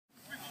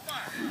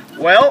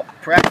Well,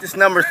 practice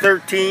number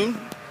 13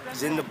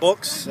 is in the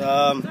books.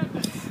 A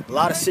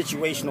lot of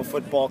situational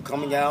football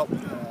coming out.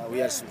 We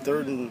had some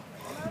third and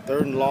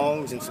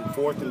longs and some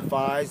fourth and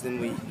fives. Then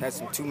we had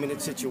some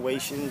 2-minute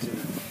situations. And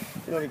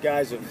you know, the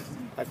guys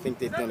I think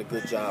they've done a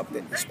good job,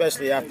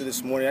 especially after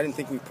this morning. I didn't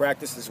think we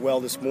practiced as well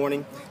this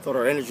morning. Thought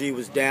our energy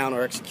was down,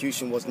 our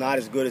execution was not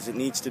as good as it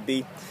needs to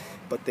be,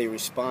 but they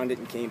responded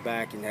and came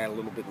back and had a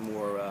little bit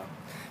more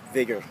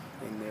vigor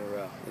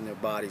in their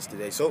bodies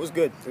today. So it was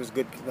good. It was a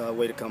good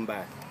way to come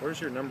back.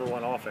 Where's your number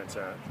one offense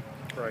at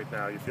right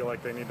now? You feel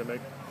like they need to make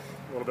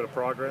a little bit of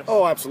progress?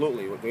 Oh,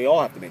 absolutely. We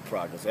all have to make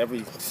progress.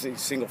 Every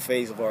single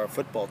phase of our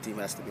football team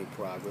has to make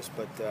progress.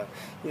 But,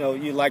 you know,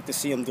 you'd like to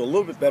see them do a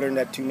little bit better in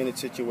that 2-minute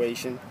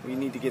situation. We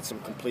need to get some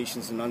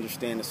completions and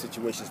understand the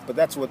situations. But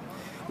that's what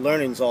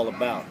learning's all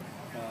about.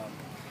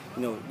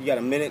 You know, you got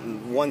 1 minute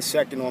and 1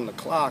 second on the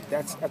clock.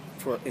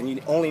 And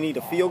you only need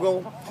a field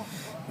goal.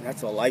 And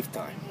that's a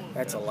lifetime.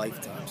 That's a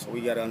lifetime. So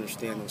we got to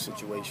understand those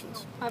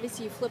situations.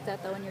 Obviously, you flip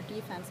that though, and your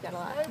defensive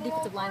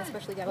line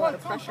especially got a lot of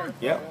pressure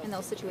in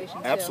those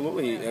situations.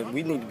 Absolutely. And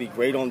we need to be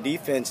great on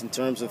defense in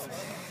terms of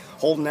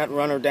holding that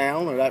runner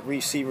down or that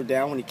receiver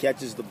down when he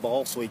catches the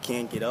ball, so he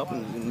can't get up,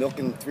 and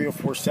milking 3 or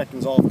 4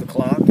 seconds off the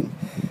clock.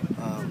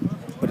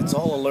 But it's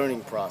all a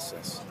learning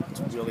process.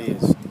 It really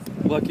is.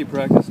 Lucky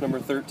practice number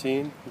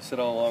 13. You said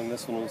all along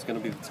this one was going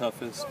to be the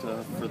toughest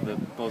for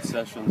both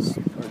sessions.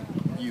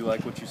 You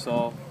like what you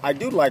saw? I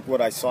do like what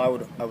I saw.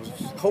 I was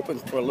hoping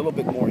for a little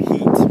bit more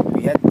heat.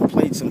 We had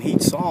played some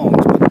heat songs,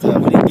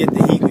 but we didn't get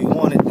the heat we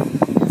wanted.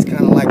 It's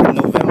kind of like a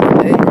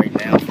November day right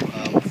now.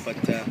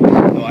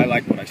 No, I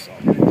like what I saw.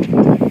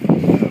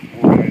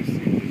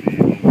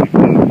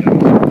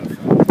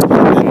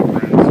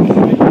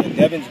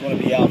 Devin's going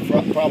to be out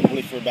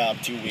probably for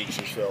about 2 weeks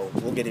or so.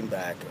 We'll get him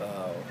back.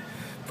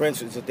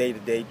 Prince is a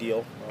day-to-day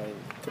deal.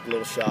 Took a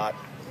little shot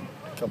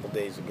a couple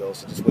days ago,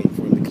 so just waiting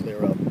for him to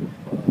clear up.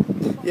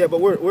 Yeah,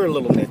 but we're a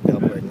little nicked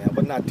up right now,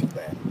 but not too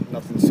bad.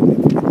 Nothing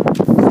significant.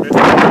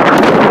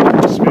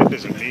 Smith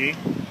is a knee?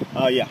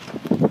 Yeah.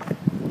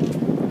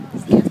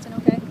 Is Gaston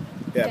okay?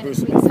 Yeah,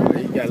 Bruce will be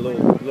fine. He got a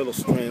little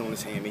strain on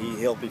his hand.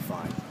 He'll be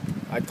fine.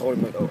 I told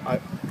him,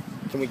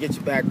 can we get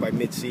you back by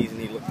mid-season?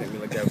 He looked at me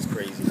like that was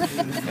crazy.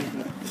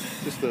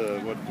 Just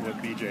what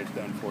BJ's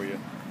done for you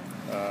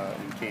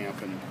in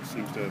camp, and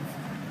seems to have,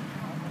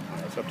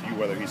 it's up to you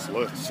whether he's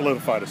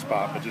solidified a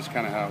spot, but just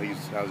kind of how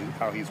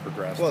he's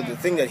progressed. Well, the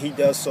thing that he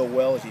does so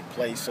well is he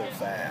plays so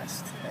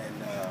fast,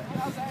 and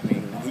I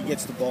mean, when he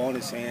gets the ball in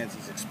his hands,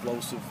 he's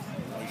explosive.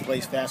 He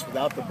plays fast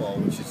without the ball,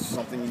 which is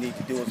something you need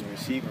to do as a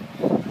receiver.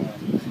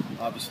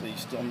 Obviously,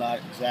 he's still not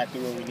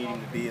exactly where we need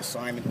him to be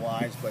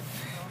assignment-wise, but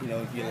you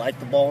know, you like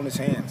the ball in his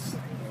hands.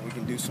 You know, we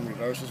can do some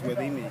reverses with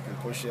him, and you can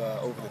push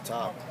over the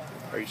top.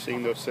 Are you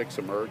seeing those 6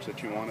 emerge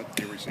that you wanted,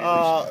 your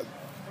receivers?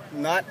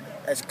 Not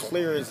as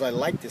clear as I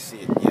like to see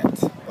it yet,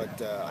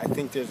 but I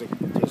think there's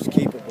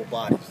capable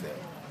bodies there.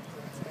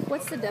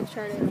 What's the depth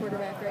chart at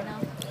quarterback right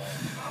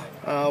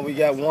now? We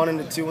got 1 and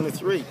a 2 and a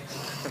 3.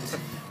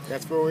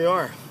 That's where we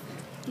are.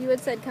 You had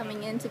said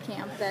coming into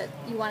camp that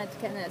you wanted to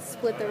kind of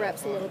split the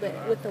reps a little bit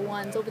with the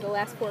ones. Over the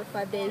last 4 or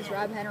 5 days,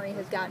 Rob Henry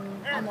has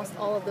gotten almost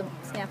all of the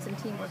snaps in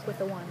teamwork with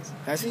the ones.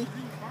 Has he?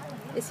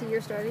 Is he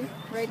your starting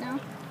right now?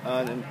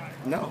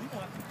 No,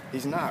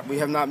 he's not. We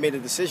have not made a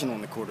decision on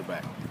the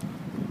quarterback.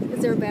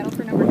 Is there a battle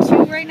for number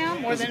 2 right now,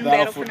 more than a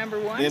battle for number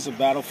 1? There's a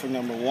battle for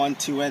number 1,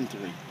 2, and 3.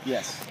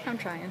 Yes. I'm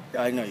trying.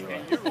 I know you are. You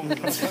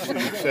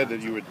said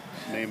that you would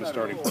name a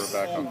starting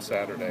quarterback on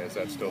Saturday. Is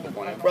that still the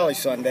plan? Probably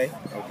Sunday.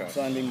 Okay.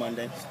 Sunday,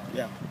 Monday.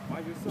 Yeah.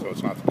 So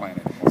it's not the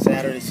plan anymore.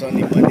 Saturday,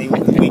 Sunday, Monday,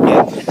 with the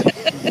weekend.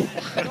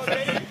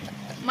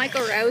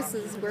 Michael Rouse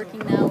is working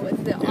now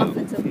with the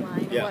offensive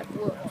line. Yeah.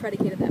 What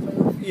predicated that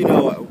move? You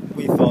know,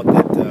 we thought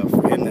that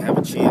for him to have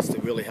a chance to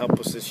really help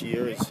us this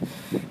year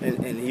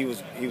and he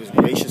was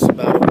gracious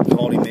about it. We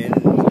called him in,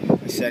 and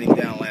I sat him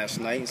down last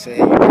night and said,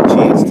 hey, you have a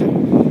chance to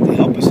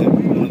help us at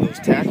one of those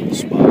tackle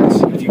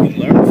spots if you can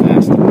learn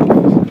faster.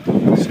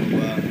 So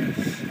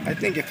I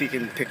think if he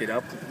can pick it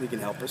up, he can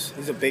help us.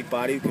 He's a big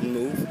body who can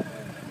move.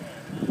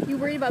 You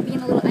worried about being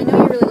a little? I know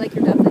you really like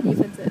your depth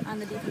on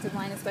the defensive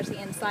line, especially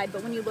inside.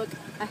 But when you look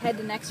ahead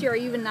to next year, are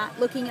you even not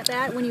looking at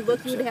that? When you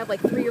look, you would have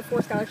like 3 or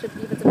 4 scholarship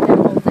defensive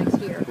tackles next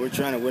year. We're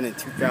trying to win in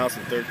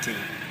 2013.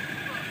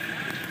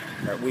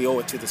 We owe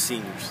it to the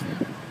seniors.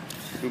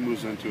 Who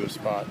moves into a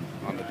spot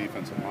on the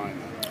defensive line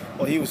then?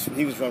 Well, he was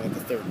running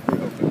the 3rd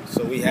group,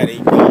 so we had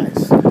 8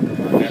 guys.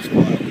 That's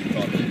why we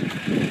thought the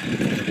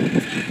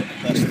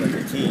best of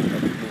the team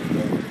that we moved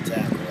over the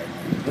tackle right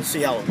now. Let's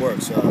see how it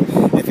works.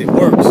 If it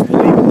works,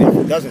 we'll leave it there. If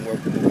it doesn't work,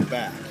 we'll move it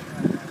back.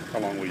 How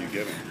long will you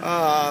give him?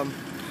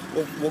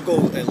 We'll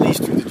go at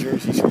least through the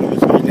jersey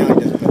scrimmage. Right now, he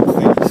doesn't know the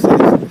thing. He says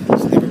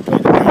he's never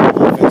played a down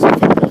offensive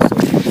football, so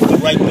the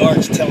right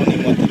guard's telling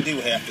him what to do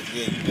half the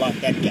day. You block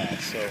that guy.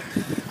 So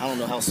I don't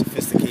know how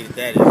sophisticated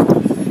that is,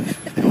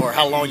 or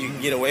how long you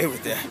can get away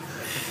with that.